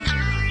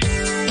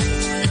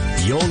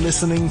You're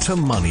listening to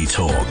Money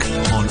Talk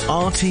on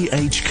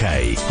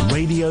RTHK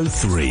Radio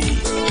 3.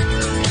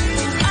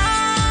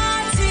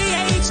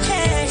 RTHK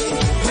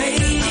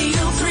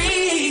Radio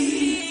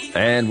 3.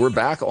 And we're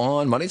back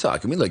on Money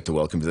Talk, and we'd like to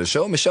welcome to the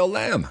show Michelle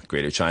Lam,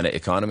 Greater China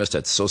Economist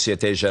at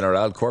Société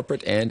Générale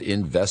Corporate and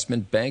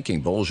Investment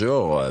Banking.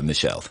 Bonjour,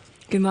 Michelle.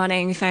 Good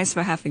morning. Thanks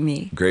for having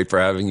me. Great for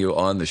having you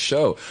on the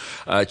show.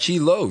 Chi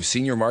Lo,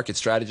 Senior Market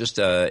Strategist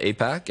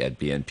APAC at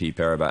BNP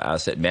Paribas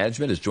Asset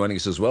Management, is joining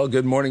us as well.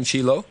 Good morning,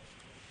 Chi Lo.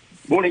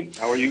 Morning.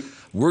 How are you?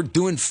 We're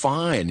doing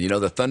fine. You know,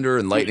 the thunder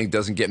and lightning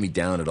doesn't get me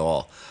down at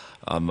all.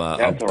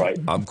 That's all right.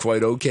 I'm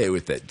quite okay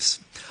with it.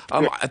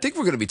 I think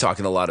we're going to be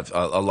talking a lot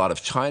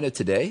of China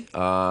today,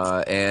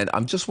 and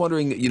I'm just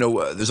wondering. You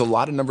know, there's a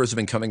lot of numbers have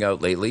been coming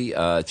out lately.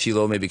 Chi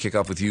Lo, maybe kick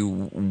off with you.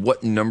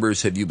 What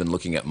numbers have you been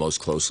looking at most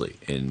closely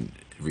in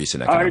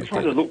recent economic data?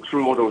 I try to look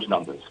through all those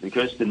numbers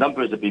because the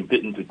numbers have been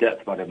beaten to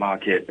death by the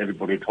market.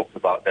 Everybody talks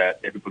about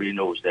that. Everybody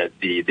knows that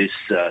this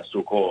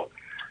so-called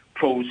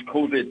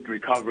post-COVID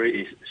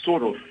recovery is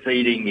sort of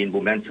fading in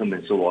momentum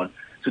and so on.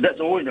 So that's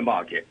all in the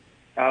market.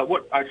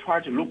 What I try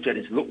to look at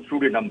is look through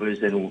the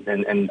numbers and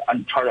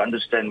try to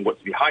understand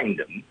what's behind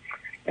them.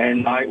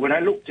 And when I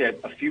looked at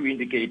a few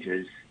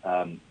indicators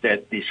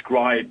that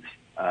described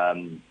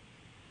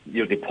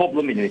the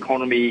problem in the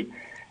economy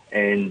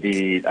and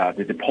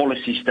the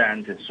policy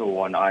stance and so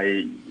on,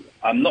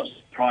 I'm not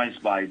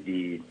surprised by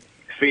the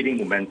fading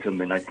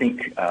momentum, and I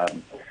think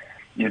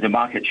the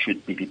market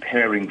should be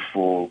preparing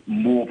for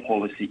more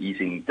policy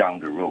easing down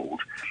the road.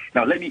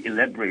 Now, let me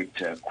elaborate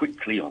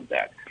quickly on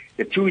that.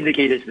 The two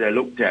indicators that I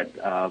looked at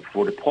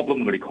for the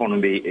problem with the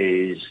economy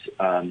is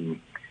the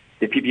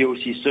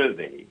PBOC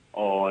survey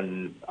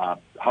on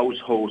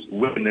households'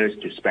 willingness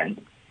to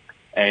spend,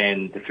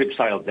 and the flip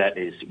side of that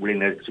is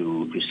willingness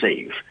to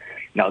save.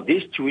 Now,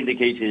 these two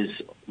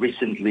indicators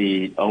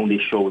recently only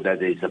show that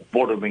there's a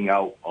bottoming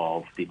out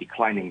of the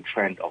declining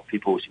trend of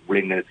people's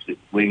willingness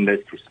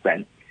to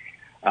spend,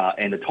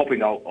 and the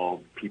topping out of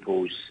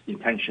people's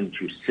intention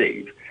to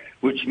save,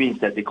 which means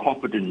that the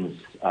confidence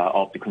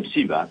of the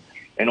consumer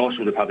and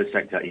also the private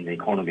sector in the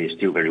economy is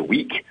still very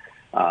weak.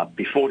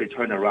 Before they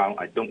turn around,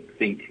 I don't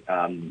think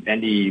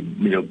any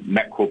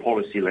macro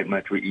policy like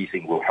monetary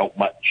easing will help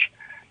much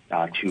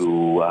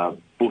to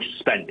boost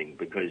spending,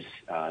 because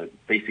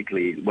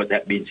basically what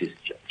that means is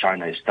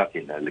China is stuck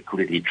in a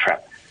liquidity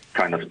trap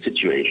kind of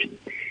situation.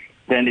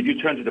 Then if you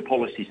turn to the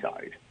policy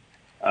side,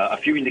 a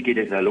few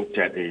indicators I looked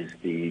at is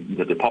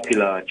the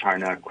popular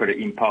China credit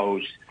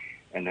impulse,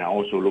 and I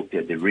also looked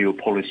at the real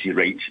policy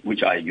rate,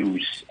 which I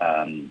use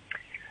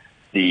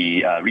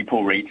the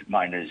repo rate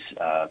minus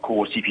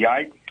core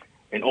CPI,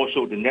 and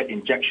also the net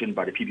injection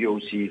by the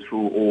PBOC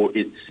through all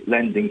its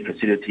lending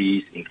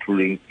facilities,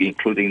 including the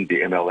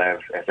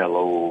MLF,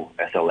 SLO,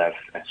 SLF,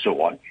 and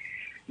so on.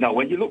 Now,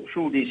 when you look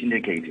through these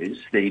indicators,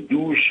 they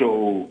do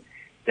show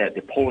that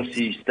the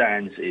policy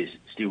stance is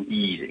still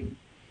easing,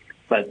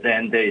 but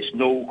then there is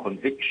no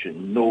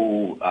conviction,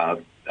 no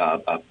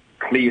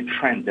clear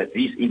trend that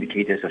these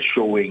indicators are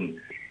showing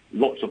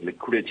lots of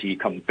liquidity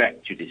come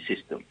back to the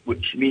system,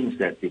 which means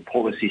that the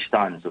policy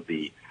stance of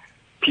the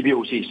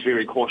PBOC is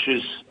very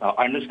cautious.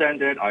 I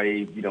understand that.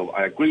 I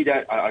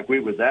agree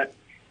with that.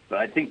 But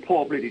I think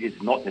probably it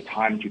is not the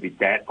time to be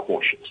that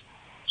cautious.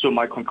 So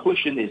my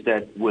conclusion is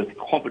that with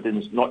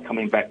confidence not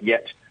coming back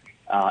yet,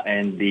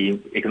 and the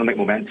economic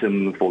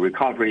momentum for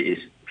recovery is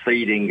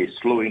fading, is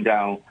slowing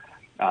down,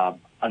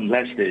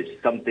 unless there's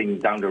something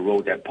down the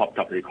road that popped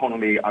up the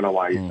economy.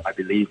 Otherwise, I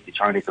believe the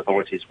Chinese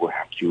authorities will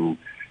have to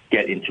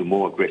get into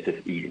more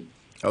aggressive easing.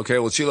 Okay,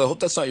 well, Sheila, I hope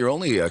that's not your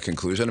only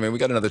conclusion. I mean, we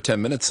got another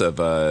 10 minutes of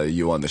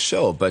you on the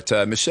show. But,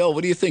 Michelle,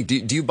 what do you think?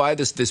 Do you buy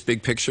this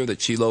big picture that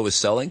Chilo is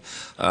selling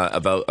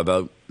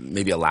about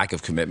maybe a lack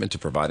of commitment to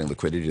providing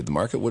liquidity to the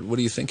market? What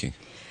are you thinking?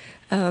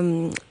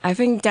 I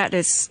think that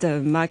is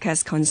the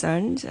market's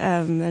concern.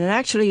 And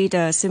actually,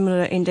 the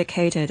similar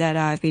indicator that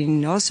I've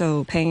been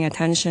also paying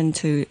attention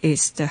to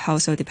is the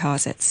household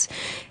deposits.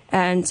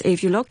 And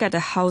if you look at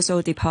the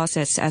household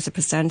deposits as a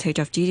percentage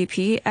of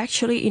GDP,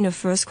 actually in the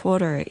first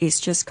quarter, it's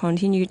just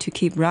continued to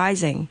keep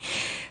rising.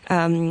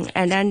 And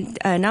then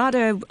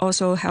another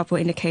also helpful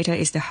indicator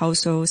is the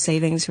household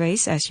savings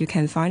rate, as you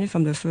can find it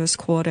from the first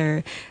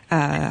quarter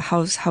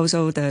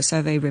household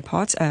survey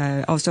reports.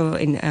 Also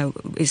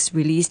is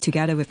released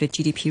together with the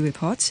GDP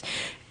reports.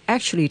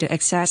 Actually, the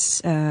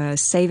excess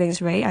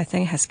savings rate, I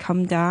think, has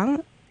come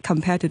down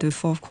compared to the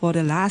fourth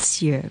quarter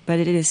last year, but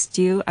it is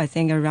still, I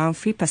think, around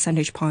 3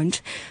 percentage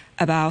points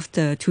above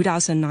the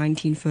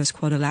 2019 first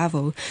quarter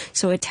level.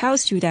 So it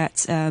tells you that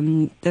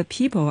the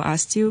people are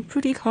still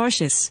pretty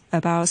cautious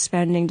about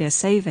spending their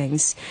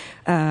savings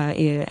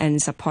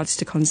and supports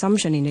the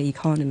consumption in the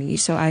economy.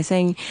 So I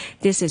think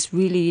this is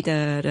really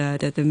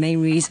the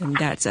main reason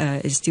that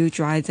is still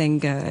driving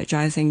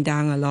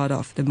down a lot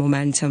of the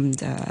momentum.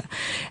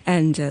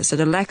 So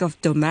the lack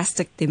of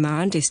domestic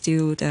demand is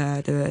still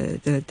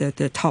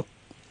the top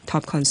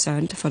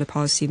concern for the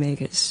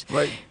policymakers.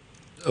 Right.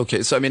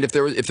 Okay, so I mean,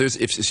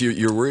 if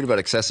you're worried about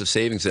excessive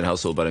savings in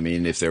household, but I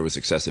mean, if there was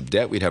excessive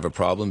debt, we'd have a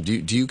problem.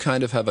 Do you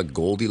kind of have a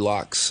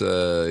Goldilocks,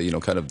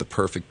 kind of the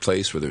perfect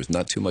place where there's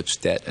not too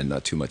much debt and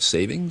not too much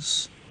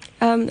savings?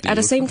 At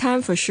the same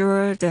time, for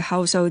sure, the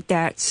household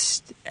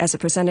debts as a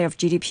percentage of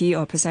GDP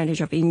or percentage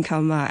of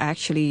income are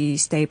actually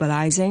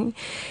stabilizing.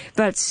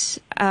 But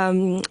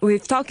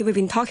we've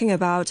been talking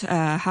about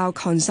how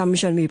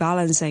consumption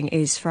rebalancing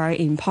is very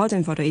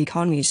important for the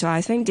economy. So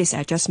I think this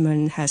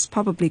adjustment has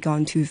probably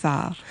gone too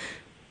far.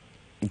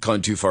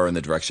 Gone too far in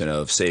the direction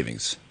of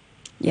savings?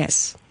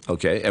 Yes.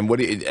 Okay, and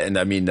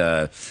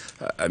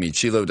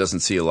Chilo doesn't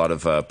see a lot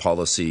of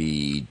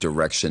policy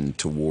direction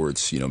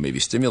towards, maybe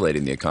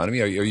stimulating the economy.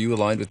 Are you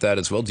aligned with that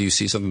as well? Do you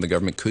see something the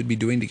government could be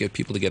doing to get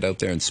people to get out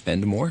there and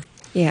spend more?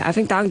 Yeah, I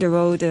think down the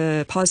road,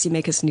 the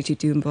policymakers need to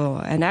do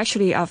more. And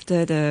actually,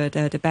 after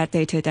the bad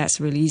data that's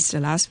released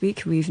last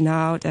week, we've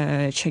now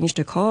changed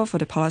the call for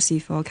the policy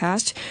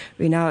forecast.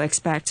 We now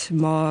expect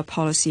more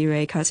policy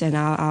rate cuts and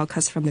our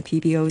cuts from the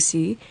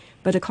PBOC.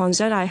 But the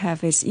concern I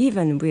have is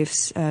even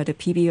with the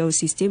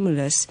PBOC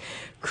stimulus,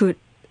 could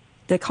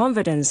the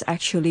confidence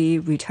actually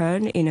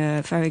return in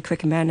a very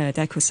quick manner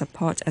that could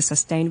support a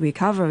sustained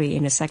recovery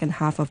in the second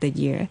half of the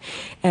year?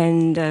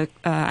 And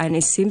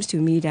it seems to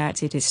me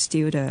that it is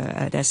still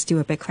there's still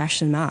a big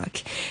question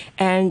mark.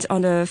 And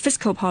on the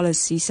fiscal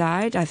policy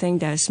side, I think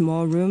there's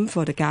more room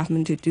for the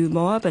government to do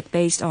more. But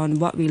based on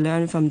what we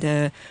learned from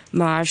the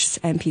March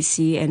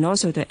MPC and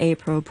also the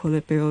April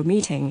Politburo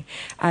meeting,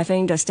 I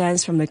think the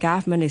stance from the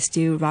government is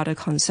still rather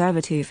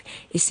conservative.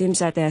 It seems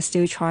that they're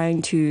still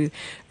trying to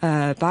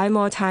buy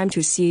more time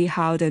to see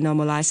how the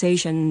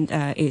normalization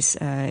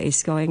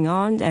is going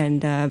on,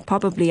 and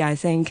probably I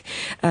think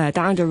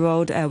down the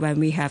road when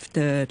we have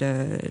the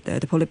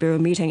Politburo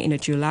meeting in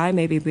July,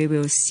 maybe we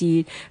will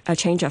see a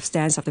change of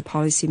stance of the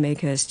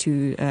policymakers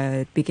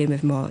to begin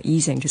with more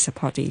easing to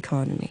support the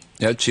economy.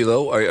 Yeah,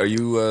 Chilo, are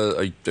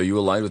you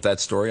aligned with that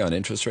story on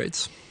interest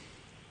rates?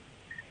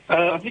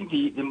 I think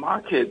the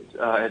market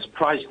has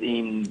priced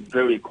in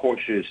very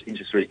cautious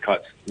interest rate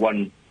cuts,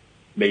 one,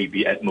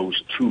 maybe at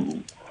most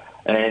two.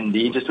 And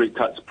the interest rate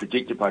cuts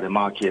predicted by the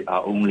market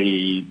are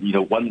only,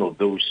 one of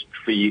those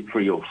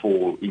three or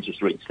four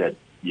interest rates that,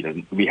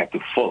 we have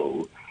to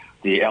follow,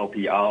 the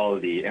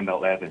LPR, the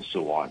MLF, and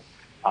so on.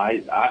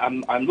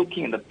 I'm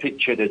looking at a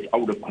picture that's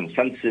out of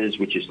consensus,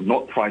 which is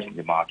not priced in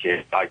the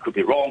market. I could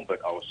be wrong,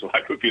 but also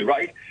I could be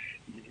right.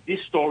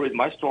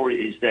 My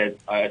story is that,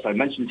 as I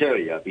mentioned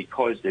earlier,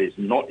 because there's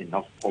not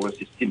enough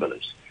policy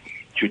stimulus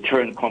to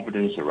turn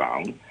confidence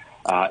around,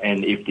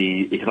 and if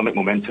the economic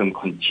momentum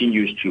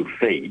continues to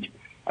fade,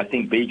 I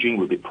think Beijing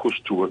will be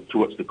pushed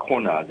towards the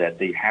corner that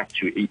they have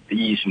to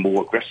ease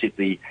more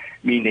aggressively,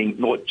 meaning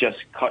not just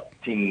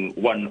cutting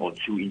one or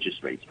two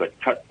interest rates, but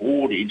cut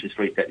all the interest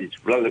rates that is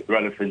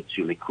relevant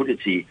to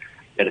liquidity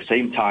at the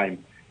same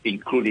time,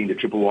 including the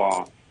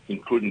RRR,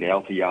 including the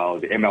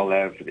LPR, the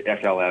MLF, the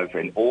FLF,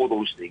 and all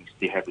those things.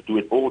 They have to do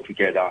it all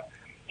together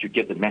to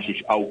get the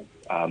message out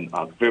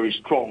very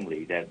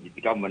strongly that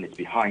the government is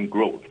behind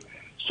growth.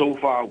 So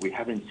far, we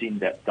haven't seen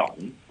that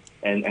done,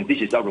 and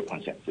this is our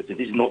consensus. This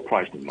is not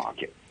priced in the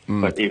market.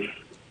 But if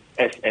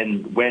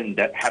and when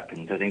that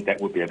happens, I think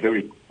that would be a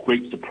very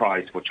great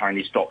surprise for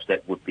Chinese stocks.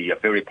 That would be a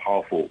very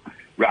powerful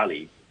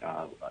rally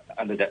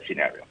under that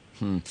scenario.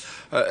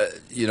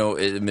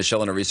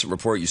 Michelle, in a recent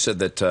report, you said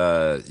that,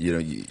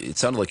 it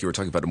sounded like you were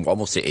talking about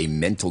almost a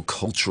mental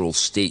cultural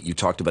state. You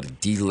talked about a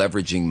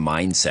deleveraging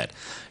mindset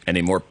and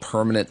a more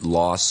permanent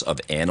loss of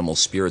animal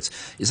spirits.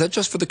 Is that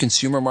just for the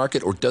consumer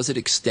market, or does it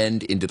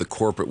extend into the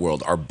corporate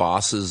world? Are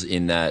bosses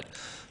in that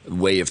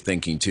way of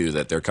thinking, too,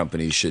 that their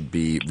companies should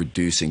be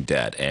reducing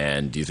debt?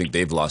 And do you think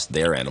they've lost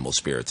their animal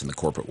spirits in the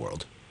corporate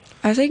world?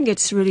 I think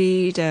it's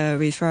really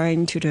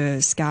referring to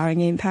the scarring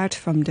impact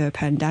from the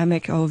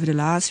pandemic over the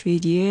last 3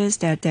 years,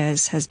 that there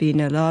has been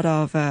a lot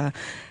of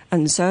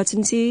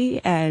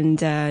uncertainty, and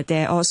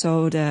there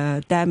also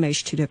the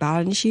damage to the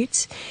balance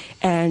sheets.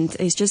 And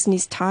it just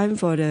needs time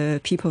for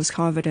the people's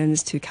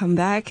confidence to come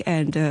back,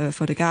 and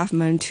for the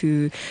government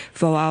to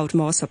roll out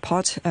more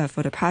support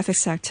for the private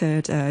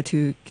sector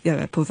to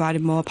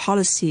provide more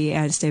policy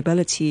and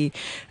stability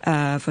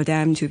for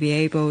them to be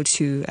able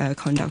to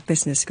conduct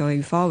business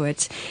going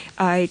forward.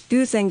 I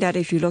do think that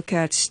if you look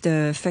at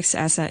the fixed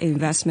asset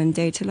investment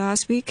data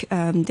last week,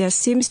 there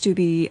seems to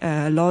be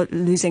a lot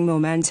losing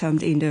momentum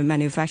in the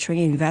manufacturing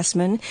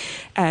investment,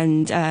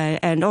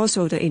 and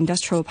also the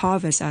industrial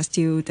profits are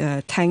still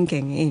tanking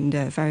in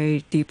the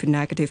very deep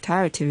negative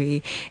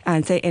territory,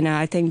 and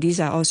I think these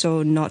are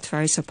also not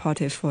very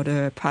supportive for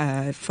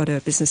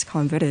the business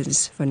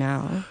confidence for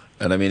now.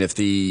 And I mean, if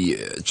the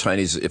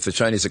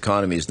Chinese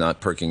economy is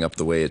not perking up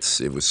the way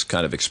it was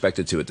kind of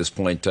expected to at this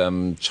point,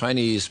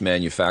 Chinese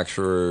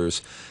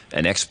manufacturers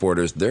and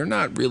exporters, they're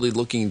not really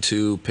looking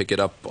to pick it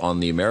up on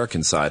the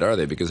American side, are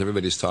they? Because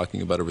everybody's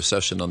talking about a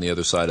recession on the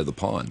other side of the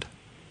pond.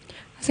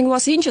 I I think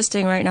what's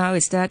interesting right now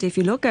is that if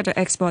you look at the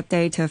export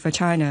data for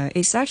China,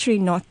 it's actually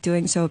not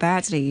doing so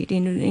badly.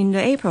 In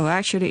the April,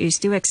 actually, it's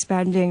still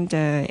expanding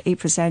the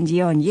 8%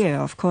 year on year.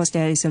 Of course,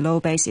 there is a low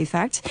base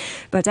effect,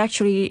 but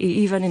actually,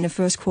 even in the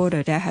first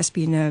quarter, there has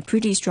been a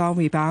pretty strong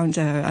rebound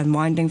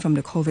unwinding from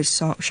the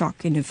COVID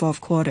shock in the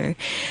fourth quarter.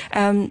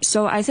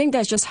 So I think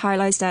that just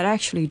highlights that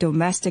actually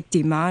domestic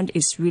demand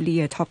is really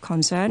a top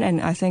concern.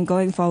 And I think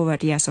going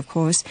forward, yes, of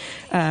course,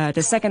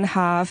 the second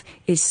half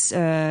is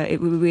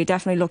we're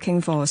definitely looking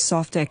for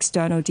softer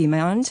external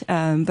demand,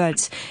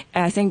 but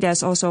I think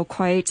there's also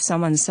quite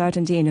some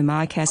uncertainty in the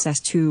markets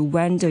as to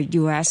when the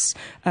U.S.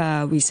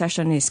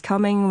 Recession is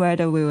coming,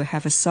 whether we will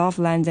have a soft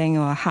landing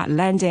or a hard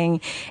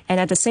landing. And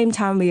at the same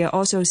time, we are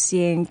also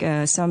seeing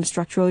some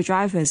structural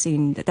drivers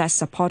that's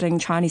supporting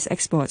Chinese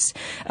exports,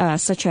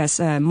 such as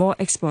more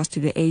exports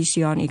to the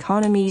Asian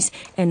economies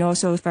and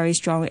also very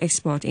strong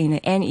export in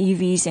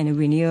NEVs and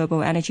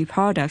renewable energy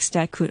products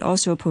that could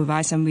also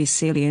provide some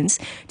resilience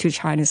to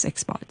China's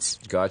exports.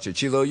 Gotcha.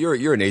 Chilo,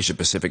 you're an Asia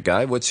Pacific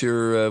guy. What's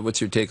your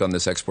take on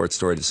this export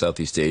story to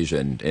Southeast Asia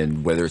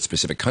and whether it's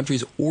specific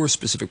countries or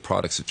specific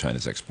products that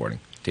China's exporting?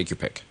 Take your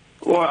pick.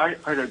 Well,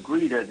 I'd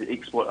agree that the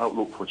export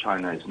outlook for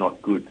China is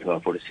not good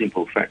for the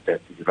simple fact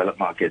that the developed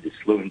market is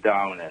slowing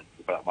down and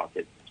the developed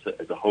market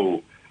as a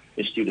whole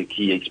is still the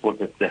key export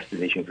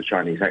destination for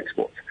Chinese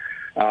exports.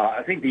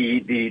 I think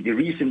the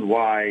reason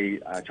why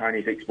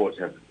Chinese exports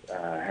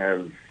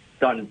have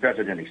done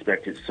better than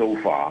expected so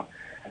far,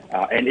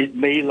 and it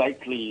may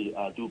likely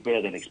do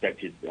better than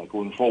expected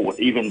going forward,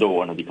 even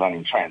though on a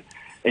declining trend,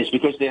 is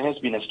because there has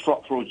been a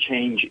structural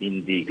change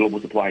in the global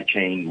supply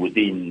chain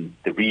within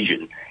the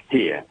region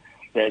here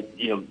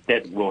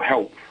that will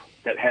help,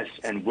 that has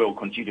and will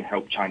continue to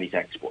help Chinese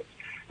exports.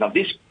 Now,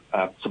 this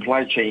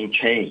supply chain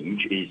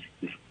change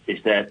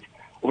is that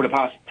over the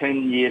past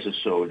 10 years or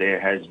so, there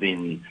has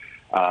been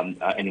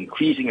an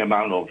increasing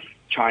amount of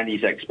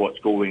Chinese exports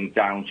going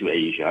down to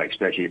Asia,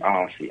 especially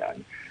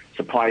ASEAN,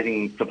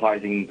 supplying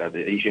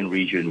the Asian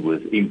region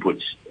with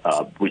inputs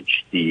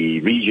which the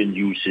region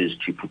uses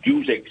to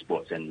produce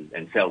exports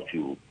and sell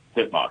to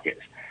third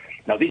markets.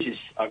 Now, this is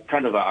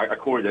kind of I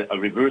call it a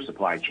reverse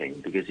supply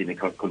chain, because in a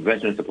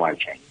conventional supply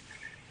chain,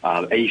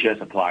 Asia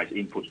supplies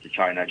inputs to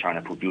China,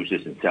 China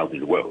produces and sells to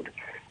the world.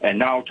 And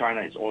now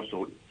China is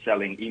also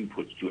selling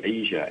inputs to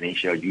Asia, and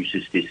Asia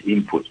uses these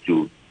inputs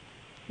to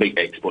make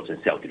exports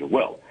and sell to the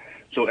world.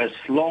 So as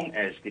long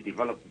as the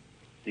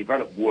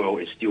developed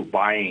world is still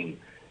buying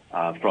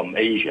from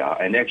Asia,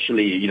 and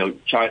actually,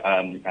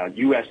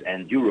 U.S.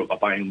 and Europe are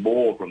buying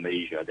more from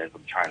Asia than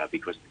from China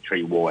because of the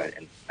trade war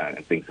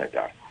and things like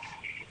that.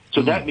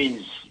 So that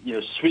means,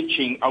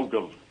 switching out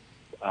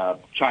of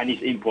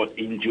Chinese imports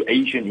into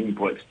Asian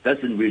imports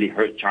doesn't really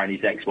hurt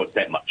Chinese exports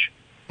that much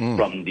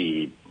from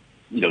the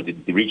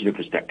regional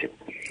perspective.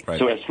 Right.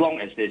 So as long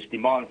as there's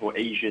demand for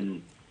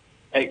Asian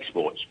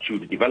exports to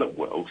the developed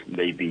world,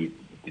 maybe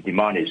the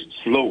demand is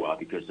slower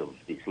because of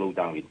the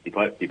slowdown in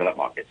developed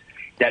markets,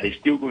 that is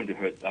still going to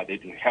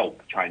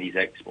help Chinese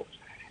exports.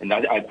 And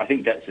I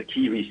think that's the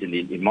key reason,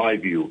 in my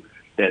view,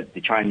 that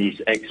the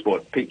Chinese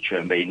export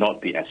picture may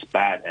not be as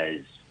bad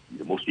as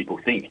most people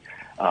think,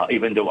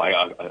 even though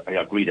I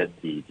agree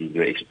that the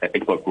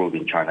export growth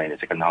in China in the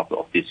second half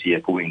of this year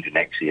going into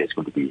next year is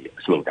going to be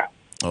slowed down.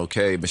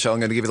 Okay, Michelle, I'm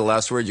going to give you the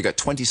last word. You got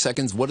 20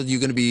 seconds. What are you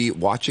going to be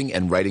watching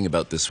and writing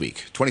about this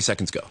week? 20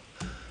 seconds, go.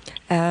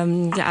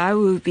 I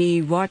will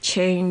be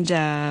watching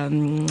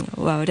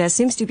there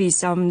seems to be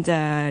some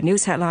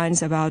news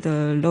headlines about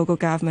the local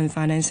government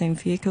financing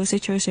vehicle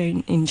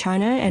situation in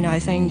China, and I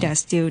think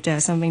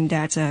there's something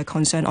that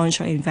concerns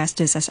onshore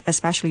investors,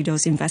 especially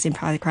those investing in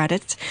private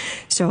credit.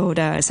 So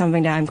that's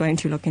something that I'm going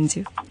to look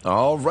into.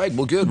 All right,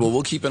 well, good. Well,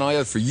 we'll keep an eye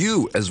out for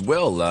you as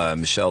well.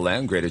 Michelle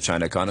Lam, Greater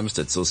China Economist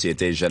at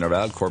Societe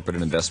Generale Corporate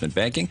and Investment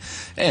Banking,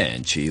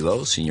 and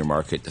Chilo, Senior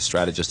Market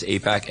Strategist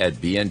APAC at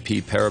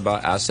BNP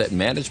Paribas Asset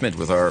Management,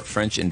 with our French